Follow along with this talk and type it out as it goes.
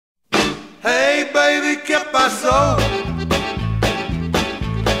baby, ¿qué pasó?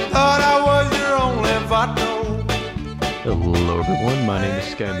 Thought I was your only vato. Hello, everyone. My name is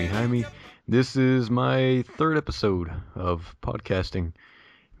Sky behind me. This is my third episode of podcasting.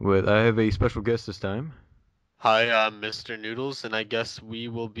 I have a special guest this time. Hi, I'm Mr. Noodles, and I guess we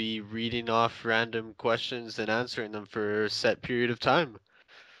will be reading off random questions and answering them for a set period of time.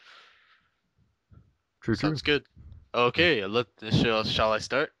 True, true. Sounds good. Okay, shall I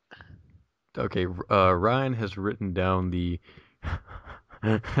start? Okay, Ryan has written down the.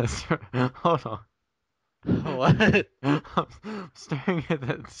 Hold on. What? I'm staring at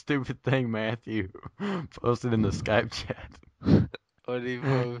that stupid thing Matthew posted in the Skype chat. What do you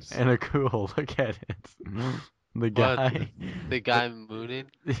post? And a cool look at it. The What? guy. The guy mooning?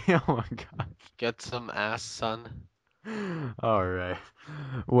 Oh my god. Get some ass, son. All right.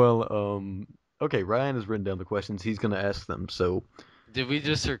 Well, okay, Ryan has written down the questions. He's gonna ask them. So Did we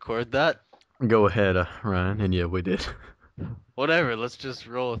just record that? go ahead, Ryan. And yeah, we did. Whatever, let's just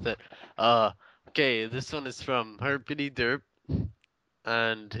roll with it. Okay, this one is from Herpity Derp,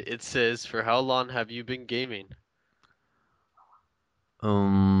 and it says, "For how long have you been gaming?"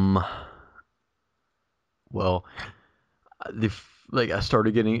 Um, well, I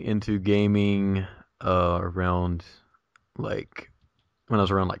started getting into gaming around like when I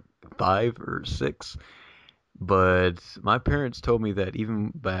was around like 5 or 6. But my parents told me that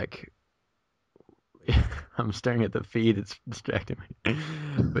even back I'm staring at the feed. It's distracting me.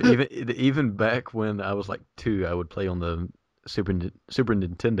 But even back when I was like 2, I would play on the Super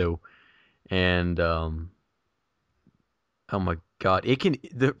Nintendo, and oh my god,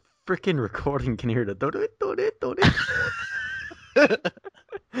 the freaking recording can hear the do it do it do it.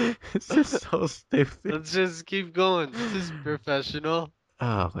 It's just so stupid. Let's just keep going. This is professional.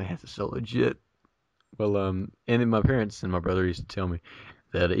 Oh man, it's so legit. Well, and then my parents and my brother used to tell me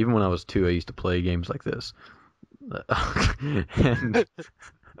that even when I was 2, I used to play games like this. and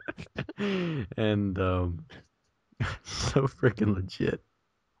and so freaking legit.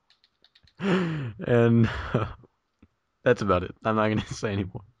 And that's about it. I'm not gonna say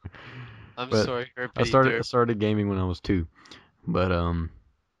anymore. I'm But sorry, I Herpity started I Derp. started gaming when I was 2. But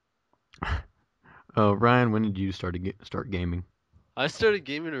Ryan, when did you start gaming? I started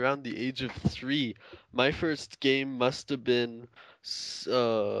gaming around the age of 3. My first game must have been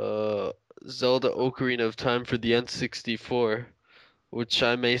Zelda Ocarina of Time for the N64, which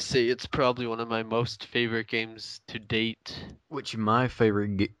I may say it's probably one of my most favorite games to date. Which my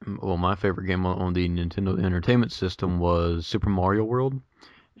favorite game on the Nintendo Entertainment System was Super Mario World,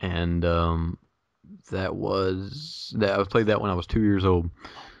 and that I played that when I was 2 years old.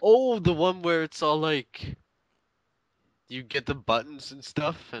 Oh, the one where it's all like you get the buttons and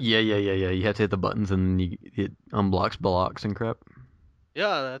stuff, and Yeah. You have to hit the buttons and it unblocks blocks and crap.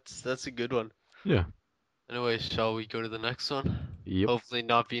 yeah, that's a good one. Yeah. Anyway, shall we go to the next one? Yep. Hopefully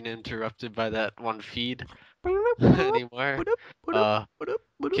not being interrupted by that one feed anymore. Uh,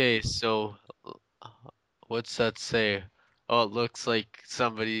 okay, so what's that say? Oh, it looks like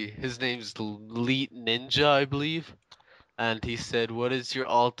his name's Leet Ninja, I believe. And he said, "What is your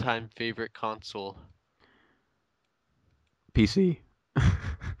all-time favorite console?" PC.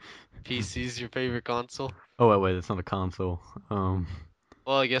 PC's your favorite console? Oh wait, that's not a console. Well,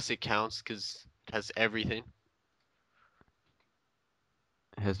 I guess it counts because it has everything.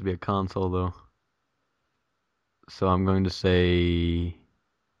 It has to be a console though. So I'm going to say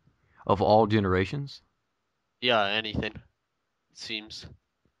of all generations. Yeah, anything, it seems.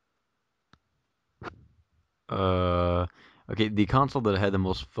 Uh, okay, the console that I had the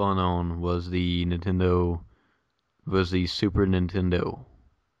most fun on was the Super Nintendo.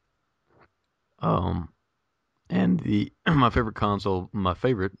 Um, and the my favorite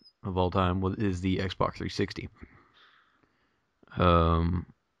of all time is the Xbox 360. Um,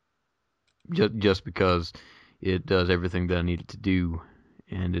 just because it does everything that I need it to do,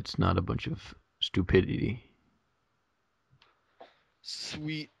 and it's not a bunch of stupidity.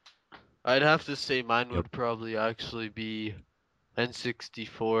 Sweet. I'd have to say mine Yep. would probably actually be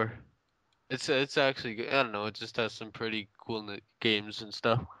N64. It's actually good. I don't know. It just has some pretty cool games and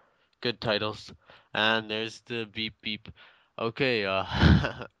stuff. Good titles. And there's the beep beep. Okay.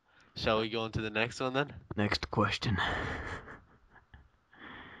 Shall we go into the next one then? Next question.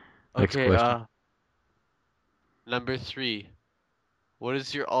 Next Okay. question. Number 3. What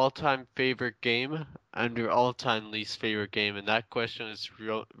is your all-time favorite game and your all-time least favorite game? And that question is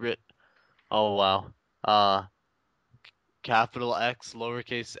writ. Oh wow. Uh, capital X,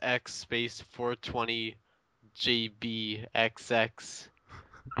 lowercase x, space 420 JBXX.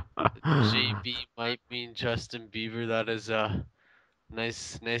 JB might mean Justin Bieber. That is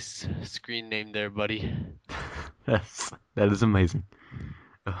Nice screen name there, buddy. That is amazing.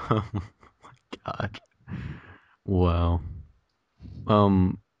 Oh my God. Wow.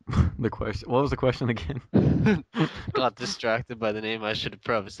 Um, the question. What was the question again? Got distracted by the name. I should have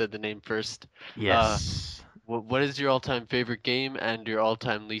probably said the name first. Uh, Yes. what is your all-time favorite game and your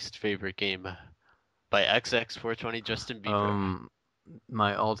all-time least favorite game? By XX420 Justin Bieber.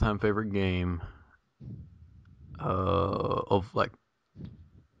 My all-time favorite game, of like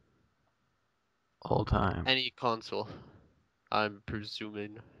all time. Any console, I'm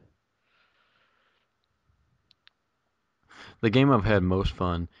presuming. The game I've had most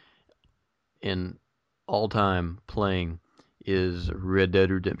fun in all time playing is Red Dead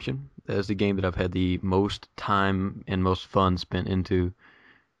Redemption. That is the game that I've had the most time and most fun spent into.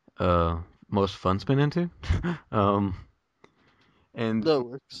 Uh, most fun spent into. um, and That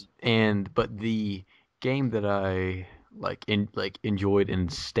works. but the game that I enjoyed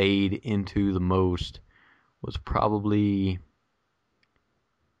and stayed into the most was probably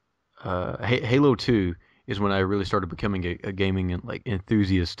Halo 2 is when I really started becoming a gaming and like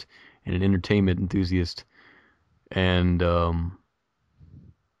enthusiast and an entertainment enthusiast. And the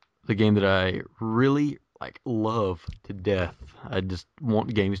game that I really like love to death. I just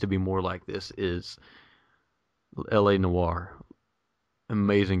want games to be more like this is LA Noire.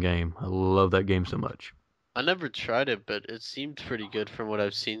 Amazing game. I love that game so much. I never tried it, but it seemed pretty good from what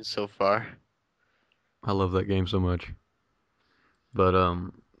I've seen so far. I love that game so much. But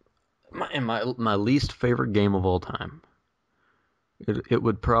my least favorite game of all time. It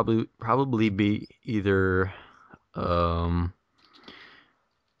would probably be either um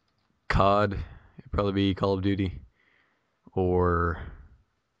COD, it'd probably be Call of Duty, or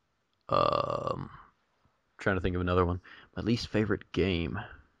trying to think of another one. My least favorite game.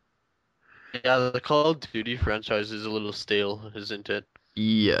 Yeah, the Call of Duty franchise is a little stale, isn't it?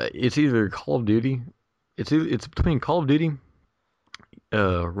 Yeah, it's either Call of Duty. It's between Call of Duty,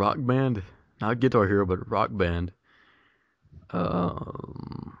 Rock Band, not Guitar Hero, but Rock Band.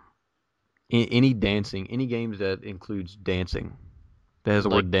 Um, any dancing, any games that includes dancing that has the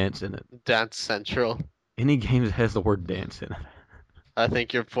Like word dance in it. Dance Central. Any game that has the word dance in it. I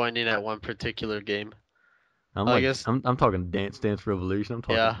think you're pointing at one particular game. I'm I like guess, I'm talking Dance Revolution.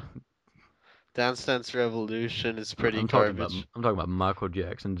 yeah, Dance Dance Revolution is pretty I'm talking about garbage. Michael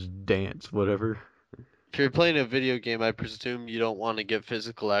Jackson's Dance whatever. If you're playing a video game, I presume you don't want to get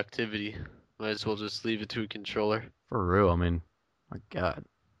physical activity. Might as well just leave it to a controller. For real, I mean, my God,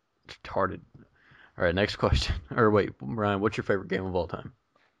 it's retarded. All right, next question. Or wait, Ryan, what's your favorite game of all time?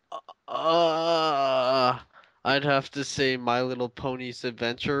 Uh, I'd have to say My Little Pony's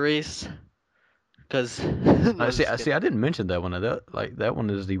Adventure Race, cause I no, see. just kidding. I didn't mention that one. That one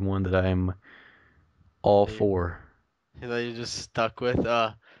is the one that I'm all That for. you just stuck with.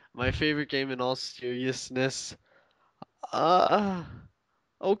 My favorite game in all seriousness. Uh,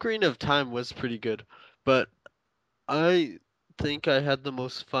 Ocarina of Time was pretty good, but I think I had the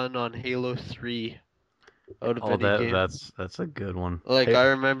most fun on Halo 3 out of Oh, any game. that's a good one. Like Hey, I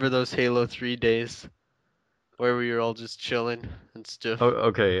remember those Halo 3 days where we were all just chilling and oh, stuff.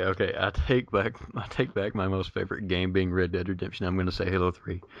 okay. I take back my most favorite game being Red Dead Redemption. I'm gonna say Halo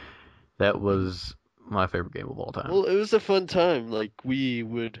 3. That was my favorite game of all time. Well, it was a fun time. Like we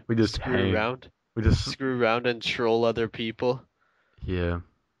would We just hang. We just screw around and troll other people. yeah.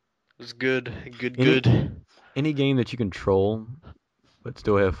 It was good, Any good. any game that you control but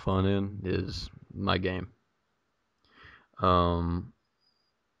still have fun in is my game. Um,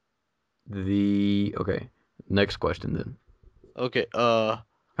 the okay. Next question then. Okay, Oh,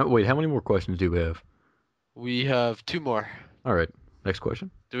 wait, how many more questions do we have? we have two more. All right, next question.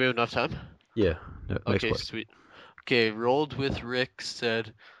 Do we have enough time? Yeah, next Okay, question. sweet. Okay, Rolled with Rick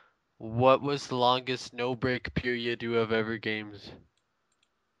said, "What was the longest no break period you have ever gamed?"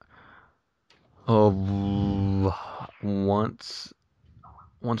 Oh, one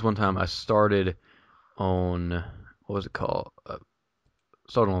time I started on what was it called?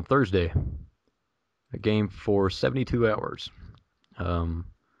 Started on Thursday. A game for 72 hours. Um,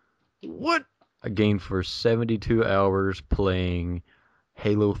 What? a game for 72 hours playing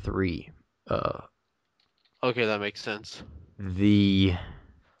Halo 3. Uh, Okay, that makes sense. the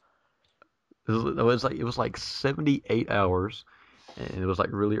it was like 78 hours, and it was like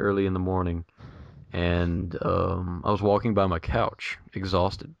really early in the morning, and I was walking by my couch,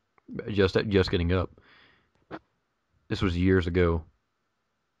 exhausted, just getting up. This was years ago,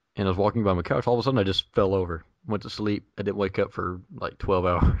 and I was walking by my couch. All of a sudden, I just fell over, went to sleep. I didn't wake up for like 12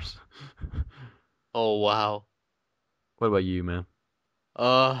 hours. Oh wow. What about you, man?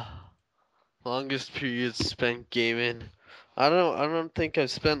 Uh, Longest period spent gaming. I don't think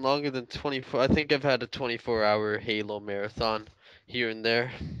I've spent longer than 24. I think I've had a 24-hour Halo marathon here and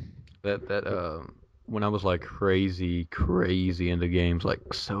there. That when I was like crazy into games,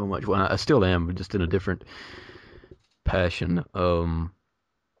 like so much. When I still am, but just in a different passion.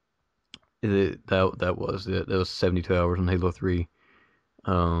 That was 72 hours on Halo 3.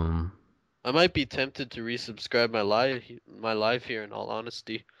 Um, I might be tempted to resubscribe my live here in all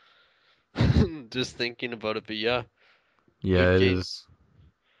honesty. Just thinking about it, but yeah, yeah, good it game. is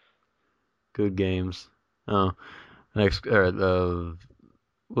good games. Oh, next, all right,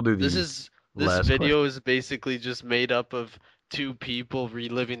 we'll do This the is this last video question. is basically just made up of two people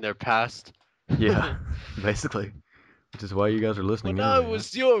reliving their past. Yeah, basically, which is why you guys are listening When I anyway, right?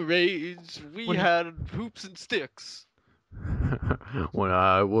 was your age, we When had hoops and sticks. when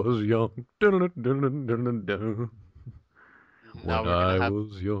I was young, dun, dun, dun, dun, dun, dun, dun. Now When we're gonna I have.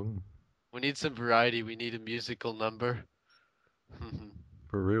 was young, We need some variety. We need a musical number.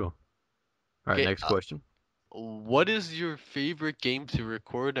 for real. All right, Okay, next question. what is your favorite game to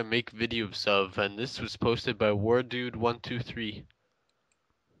record and make videos of? And this was posted by WarDude123.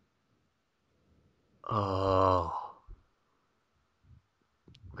 Oh,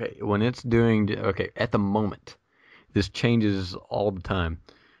 okay. When it's doing okay at the moment, this changes all the time.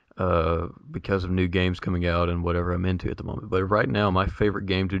 Because of new games coming out and whatever I'm into at the moment. But right now, my favorite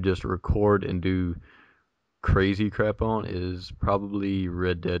game to just record and do crazy crap on is probably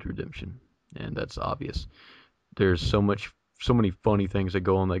Red Dead Redemption, and that's obvious. There's so many funny things that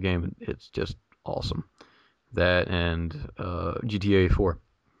go on that game. It's just awesome. That and GTA 4.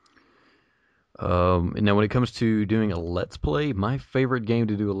 And now when it comes to doing a let's play, my favorite game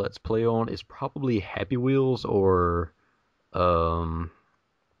to do a let's play on is probably Happy Wheels or um,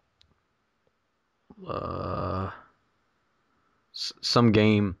 uh, some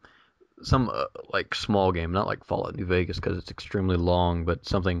game, some like small game, not like Fallout New Vegas because it's extremely long, but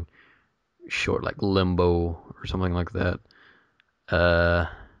something short like Limbo or something like that. Uh,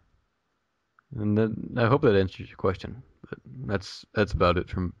 and then I hope that answers your question. But that's about it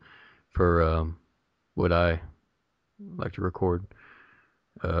from for what I like to record.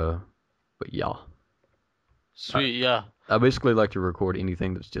 Uh, but yeah, I, Sweet, yeah. I basically like to record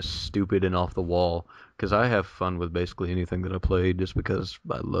anything that's just stupid and off the wall because I have fun with basically anything that I play just because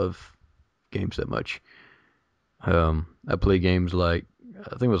I love games that much. I play games like I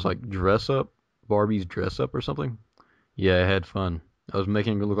think it was like Dress Up, Barbie's Dress Up or something. Yeah, I had fun. I was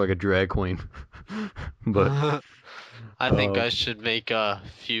making her look like a drag queen, but I think uh, I should make a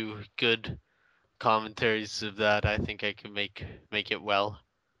few good commentaries of that. I think I can make it well.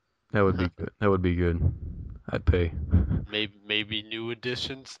 that would be good. That would be good. I'd pay. Maybe new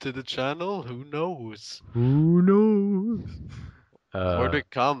additions to the channel. Who knows? Who knows? More Uh, to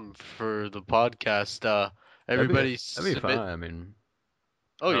come for the podcast. that'd be Everybody that'd be submit. fine. I mean,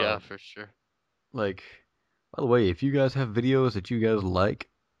 Oh yeah, uh, for sure. like by the way, if you guys have videos that you guys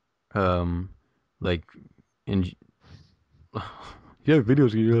um, like in if you have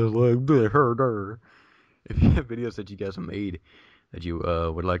videos you guys like, if you have videos that you guys have made that you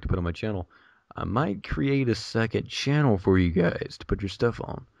would like to put on my channel, I might create a second channel for you guys to put your stuff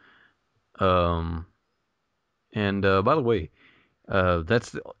on. Um, and by the way,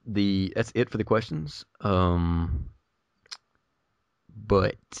 that's it for the questions.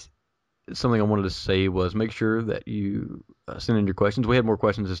 But something I wanted to say was make sure that you send in your questions. We had more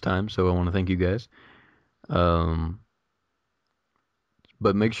questions this time, so I want to thank you guys. Um,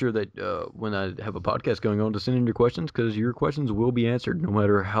 but make sure that when I have a podcast going on, to send in your questions because your questions will be answered no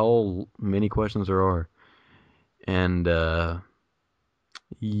matter how many questions there are. And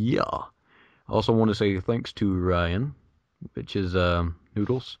yeah, I also want to say thanks to Ryan, which is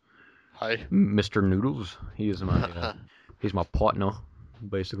Noodles, Hi. Mr. Noodles. He's my partner,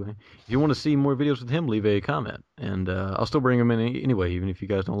 basically. If you want to see more videos with him, leave a comment, and I'll still bring him in anyway, even if you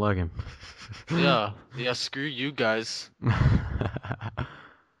guys don't like him. Yeah, yeah. Screw you guys.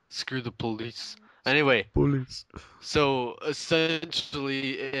 Screw the police. Anyway, Bullets. so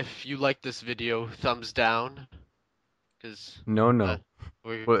essentially, if you like this video, thumbs down, because No, uh, no.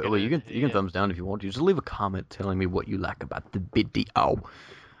 we're Well, gonna you can yeah thumbs down if you want to. Just leave a comment telling me what you like about the video.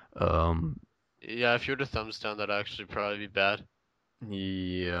 Um, yeah. If you were to thumbs down, that'd actually probably be bad.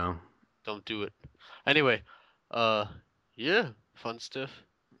 yeah. Don't do it. Anyway, uh, yeah, fun stuff.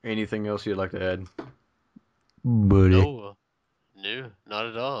 Anything else you'd like to add, buddy? No, no, not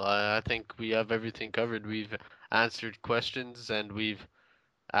at all. I think we have everything covered. We've answered questions and we've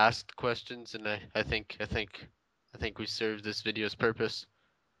asked questions, and I think we served this video's purpose.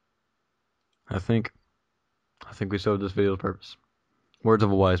 I think I think we served this video's purpose. Words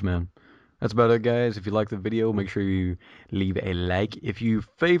of a wise man. That's about it, guys. If you like the video, make sure you leave a like. If you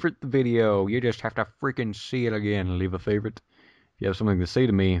favorite the video, you just have to freaking see it again. Leave a favorite. If you have something to say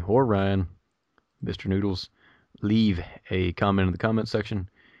to me or Ryan, Mr. Noodles, leave a comment in the comment section.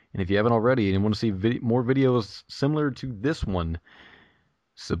 And if you haven't already and want to see more videos similar to this one,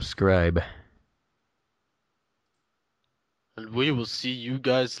 subscribe. And we will see you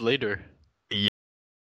guys later.